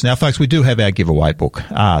for us. Now, folks, we do have our giveaway book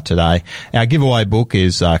today. Our giveaway book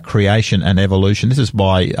is Creation and Evolution. This is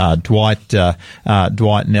by Dwight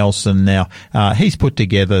Nelson. Now, he's put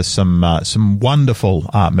together some wonderful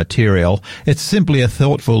material. It's simply a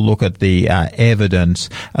thoughtful look at the evidence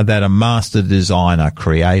that a master designer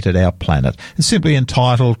created our planet. It's simply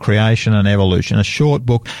entitled Creation and Evolution, a short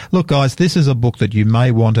book. Look, guys, this is a book that you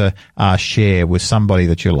may want to share with somebody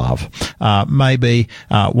that you love. Maybe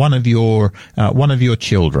one of your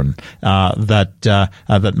children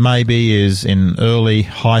that maybe is in early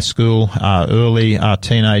high school, early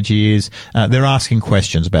teenage years. They're asking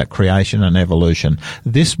questions about creation and evolution.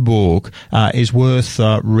 This book is worth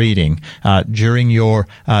reading during your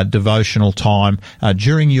devotional time,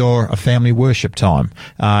 during your family worship time.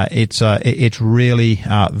 It's really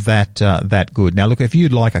that good. Now, look, if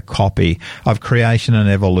you'd like a copy of Creation and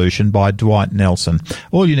Evolution by Dwight Nelson,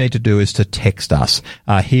 all you need to do is to text us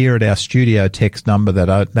here at our studio text number.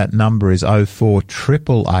 That number is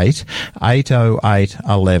 0488 808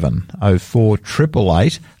 11,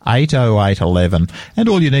 0488 80811, and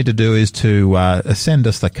all you need to do is to send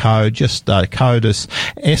us the code. Just code us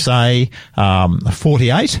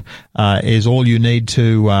SA48 is all you need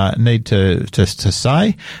to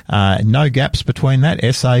say. No gaps between that.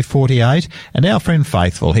 SA48, and our friend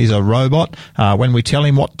Faithful, he's a robot. When we tell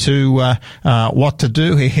him what to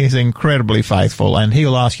do, he is incredibly faithful, and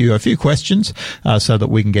he'll ask you a few questions so that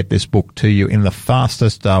we can get this book to you in the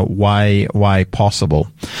fastest way possible.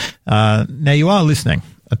 Now, you are listening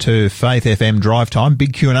to Faith FM Drive Time,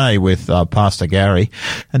 big Q&A with Pastor Gary.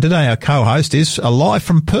 And today our co-host is live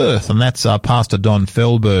from Perth, and that's Pastor Don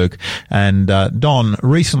Fehlberg. And Don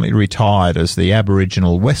recently retired as the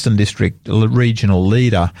Aboriginal Western District Regional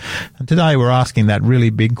Leader. And today we're asking that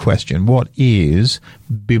really big question: what is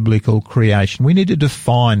biblical creation? We need to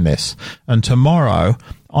define this. And tomorrow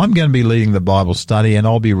I'm going to be leading the Bible study, and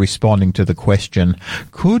I'll be responding to the question,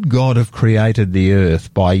 could God have created the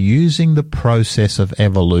earth by using the process of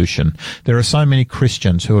evolution? There are so many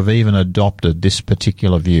Christians who have even adopted this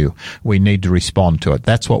particular view. We need to respond to it.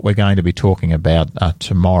 That's what we're going to be talking about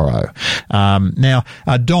tomorrow. Now,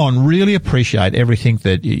 Don, really appreciate everything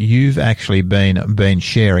that you've actually been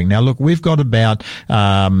sharing. Now, look, we've got about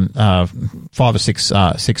 5 or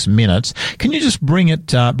 6 minutes. Can you just bring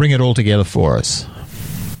it all together for us?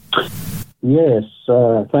 Yes,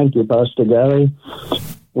 thank you, Pastor Gary.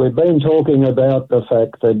 We've been talking about the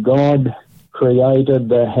fact that God created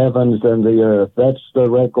the heavens and the earth. That's the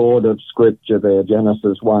record of Scripture there,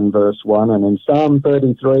 Genesis 1, verse 1. And in Psalm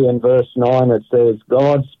 33 and verse 9, it says,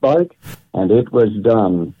 God spoke and it was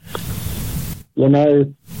done. You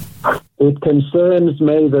know, it concerns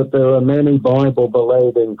me that there are many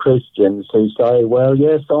Bible-believing Christians who say, well,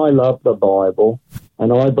 yes, I love the Bible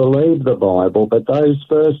and I believe the Bible, but those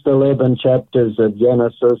first 11 chapters of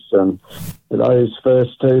Genesis and those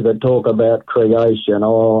first 2 that talk about creation,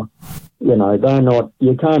 they're not,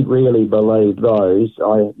 you can't really believe those.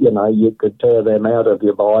 You could tear them out of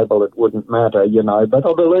your Bible, it wouldn't matter, but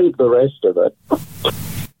I believe the rest of it.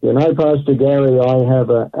 Pastor Gary, I have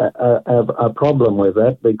a problem with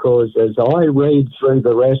that, because as I read through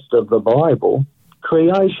the rest of the Bible,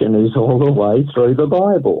 creation is all the way through the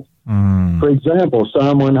Bible. For example,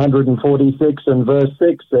 Psalm 146 and verse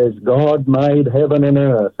 6 says, God made heaven and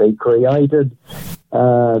earth. He created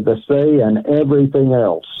the sea and everything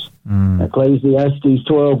else. Ecclesiastes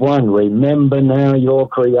 12:1, remember now your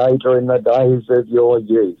Creator in the days of your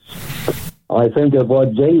youth. I think of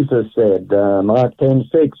what Jesus said, Mark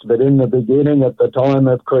 10:6, but in the beginning, at the time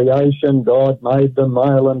of creation, God made them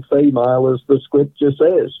male and female, as the scripture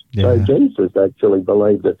says. Yeah. So Jesus actually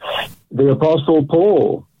believed it. The Apostle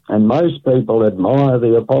Paul, and most people admire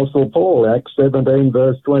the Apostle Paul, Acts 17,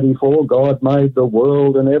 verse 24, God made the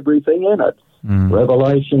world and everything in it.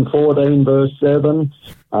 Revelation 14, verse 7,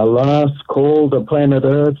 a last call to planet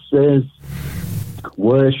Earth says,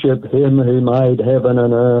 worship him who made heaven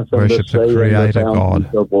and earth and Worship the the sea Creator and the fountains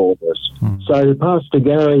God. of waters. So, Pastor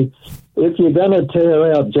Gary, if you're going to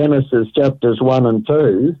tear out Genesis chapters 1 and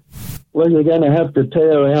 2, well, you're going to have to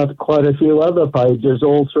tear out quite a few other pages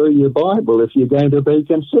all through your Bible if you're going to be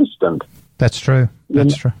consistent. That's true.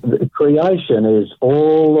 That's true. Creation is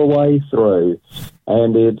all the way through,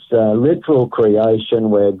 and it's literal creation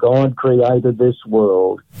where God created this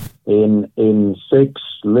world in 6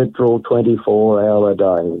 literal 24-hour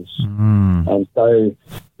days. And so,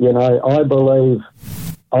 I believe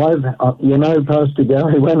Pastor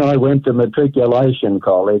Gary, when I went to matriculation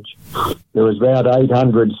college, there was about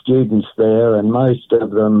 800 students there, and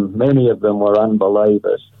many of them were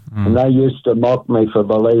unbelievers. And they used to mock me for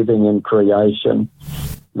believing in creation.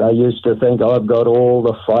 They used to think I've got all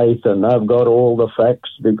the faith and I've got all the facts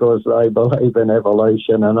because they believe in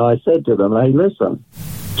evolution. And I said to them, hey, listen,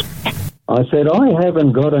 I said, I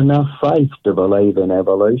haven't got enough faith to believe in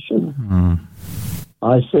evolution.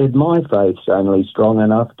 I said, my faith's only strong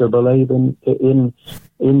enough to believe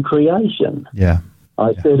in creation. Yeah.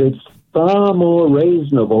 I said, it's far more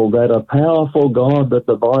reasonable that a powerful God that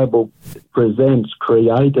the Bible presents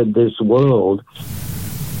created this world.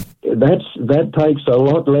 That takes a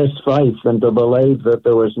lot less faith than to believe that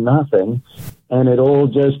there was nothing and it all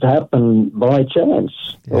just happened by chance.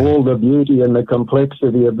 Yeah. All the beauty and the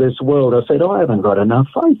complexity of this world. I said, I haven't got enough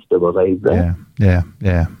faith to believe that. Yeah.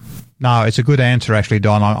 No, it's a good answer, actually,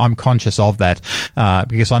 Don. I'm conscious of that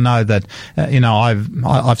because I know that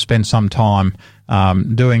I've spent some time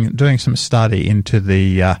doing some study into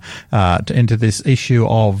the into this issue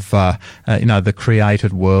of the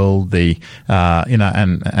created world, and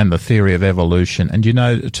the theory of evolution. And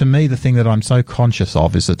to me, the thing that I'm so conscious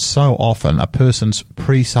of is that so often a person's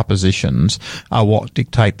presuppositions are what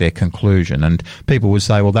dictate their conclusion. And people would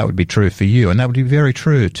say, well, that would be true for you, and that would be very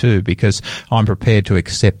true too, because I'm prepared to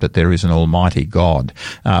accept that there is an Almighty God.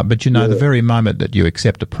 But the very moment that you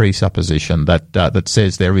accept a presupposition that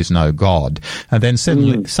says there is no God, and then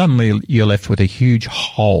suddenly you're left with a huge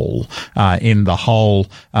hole in the whole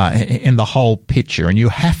picture, and you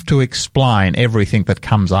have to explain everything that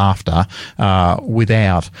comes after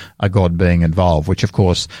without a God being involved. Which, of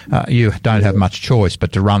course, you don't have much choice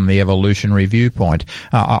but to run the evolutionary viewpoint.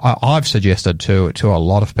 I've suggested to a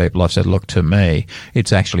lot of people. I've said, look, to me,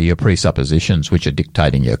 it's actually your presuppositions which are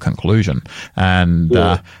dictating your conclusion. And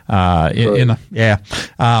But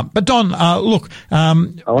Don, look,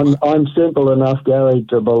 I'm simple enough, Gary,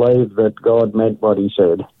 to believe that God meant what he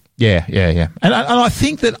said. Yeah. And I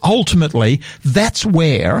think that ultimately that's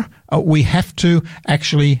where we have to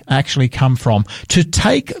actually come from, to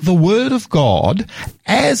take the Word of God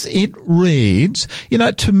as it reads.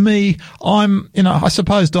 To me, I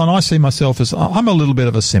suppose, Don, I see myself as I'm a little bit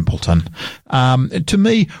of a simpleton. To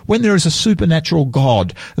me, when there is a supernatural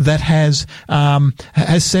God that has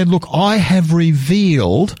said, look, I have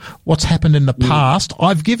revealed what's happened in the past.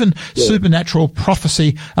 I've given supernatural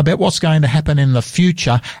prophecy about what's going to happen in the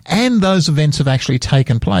future, and those events have actually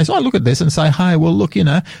taken place. I look at this and say, hey, well, look,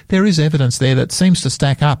 there is evidence there that seems to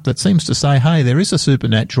stack up, that seems to say, hey, there is a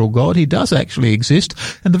supernatural God. He does actually exist.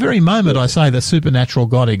 And the very moment I say the supernatural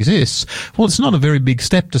God exists, well, it's not a very big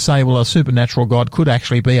step to say, well, a supernatural God could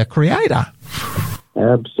actually be a creator.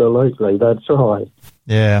 Absolutely, that's right.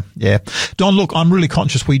 Yeah. Don, look, I'm really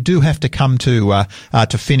conscious we do have to come to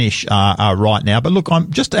finish right now. But look,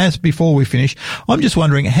 before we finish, I'm just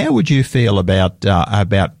wondering, how would you feel about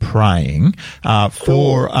praying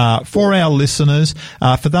for our listeners,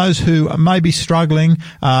 for those who may be struggling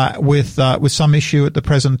with some issue at the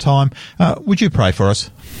present time? Would you pray for us?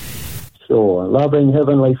 Sure. Loving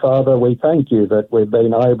Heavenly Father, we thank you that we've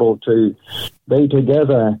been able to be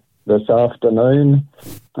together this afternoon,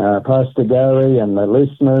 Pastor Gary and the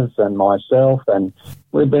listeners and myself, and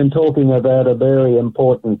we've been talking about a very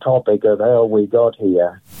important topic of how we got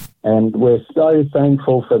here. And we're so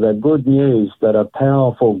thankful for the good news that a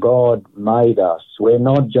powerful God made us. We're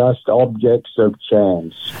not just objects of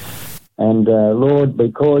chance. And Lord,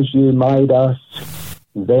 because you made us,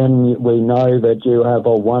 then we know that you have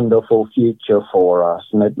a wonderful future for us,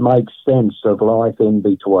 and it makes sense of life in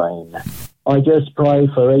between. I just pray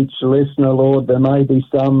for each listener, Lord. There may be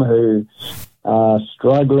some who are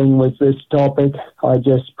struggling with this topic, I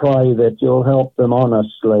just pray that you'll help them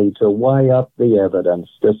honestly to weigh up the evidence,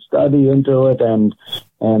 to study into it and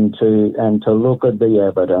to look at the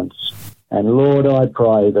evidence. And Lord, I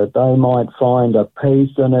pray that they might find a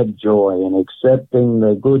peace and a joy in accepting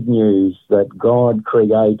the good news that God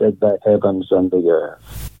created the heavens and the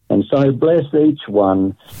earth. And so bless each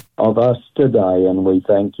one of us today, and we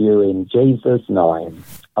thank you in Jesus' name.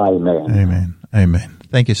 Amen. Amen. Amen.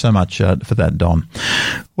 Thank you so much for that, Don.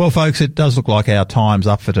 Well, folks, it does look like our time's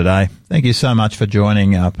up for today. Thank you so much for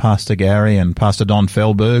joining Pastor Gary and Pastor Don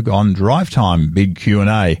Fehlberg on Drive Time Big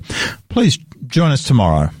Q&A. Please join us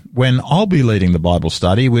tomorrow when I'll be leading the Bible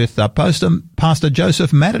study with Pastor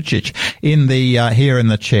Joseph Maticic in the here in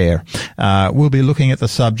the chair. We'll be looking at the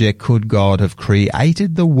subject, could God have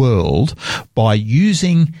created the world by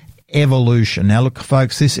using evolution? Now, look,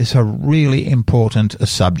 folks, this is a really important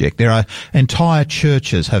subject. There are entire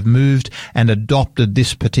churches have moved and adopted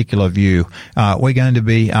this particular view. We're going to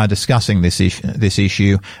be discussing this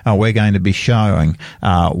issue. We're going to be showing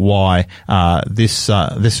why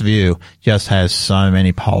this view just has so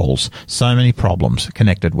many holes, so many problems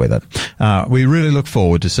connected with it. We really look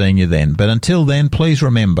forward to seeing you then. But until then, please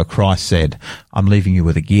remember, Christ said, I'm leaving you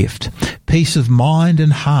with a gift, peace of mind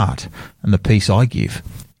and heart, and the peace I give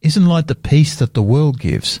isn't like the peace that the world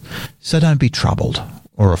gives. So don't be troubled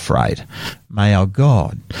or afraid. May our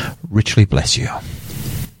God richly bless you.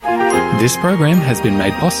 This program has been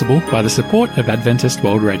made possible by the support of Adventist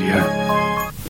World Radio.